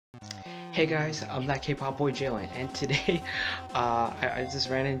Hey guys, I'm ThatKpopBoyJaylen, and today I just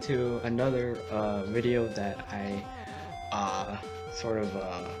ran into another video that I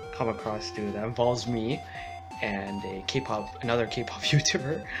come across too that involves me and another K-pop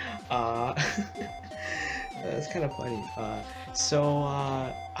YouTuber. It's kind of funny.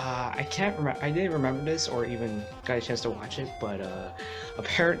 I can't remember. I didn't remember this or even got a chance to watch it, but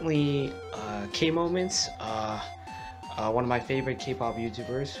apparently Kmoments, one of my favorite K-pop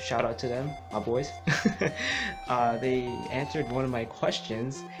YouTubers, shout out to them, my boys. They answered one of my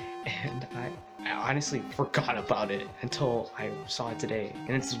questions, and I honestly forgot about it until I saw it today,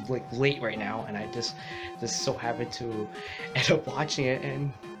 and it's like late right now, and I just so happened to end up watching it,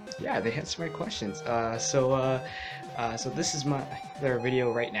 and yeah, they answered my questions. So this is their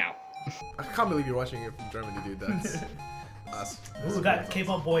video right now. I can't believe you're watching it from Germany, dude. That's us. We got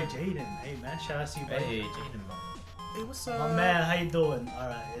ThatKpopBoyJaylen. Hey man, shout out to you, buddy. Hey, Jaden. Hey, what's up? My man, how you doing?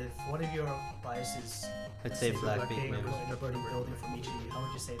 Alright, if one of your biases, Let's say black cake people. in a burning building from each of you, how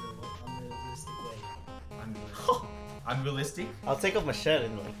would you say the unrealistic way? Unrealistic? I'll take off my shirt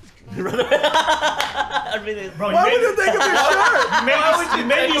and like run away. Bro, Why would you take off your shirt? you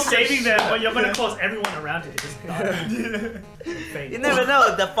may be saving them, but you're gonna cause everyone around you to just die. You never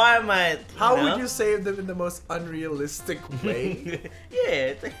know, the fire might... How would you save them in the most unrealistic way?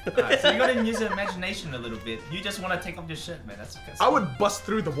 Yeah. Alright, so you gotta use your imagination a little bit. You just wanna take off your shirt, man. That's I would bust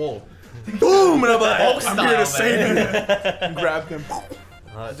through the wall. Boom! And I'm like, I'm here to save you. And grab them.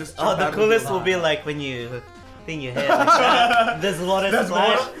 Just oh, the coolest will be like when you think your head like, there's water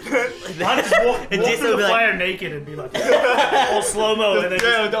splash. I'll just walk through the fire naked and be like, all slow-mo. And then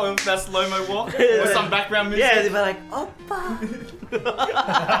that slow-mo walk with some background music. Yeah, they'd be like, oppa.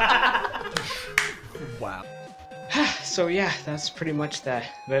 Wow. So yeah, that's pretty much that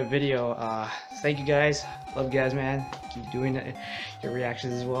video. Thank you guys. Love you guys, man. Keep doing your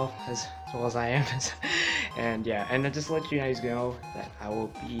reactions as well as I am. And yeah, and just to let you guys know that I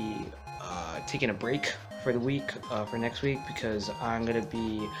will be taking a break for the week, for next week, because I'm gonna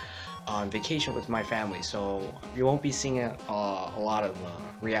be on vacation with my family. So you won't be seeing a lot of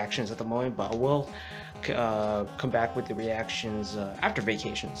reactions at the moment, but I will come back with the reactions after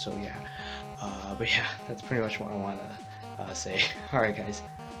vacation. So yeah, but yeah, that's pretty much what I want to say. All right, guys.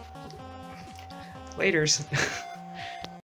 Laters.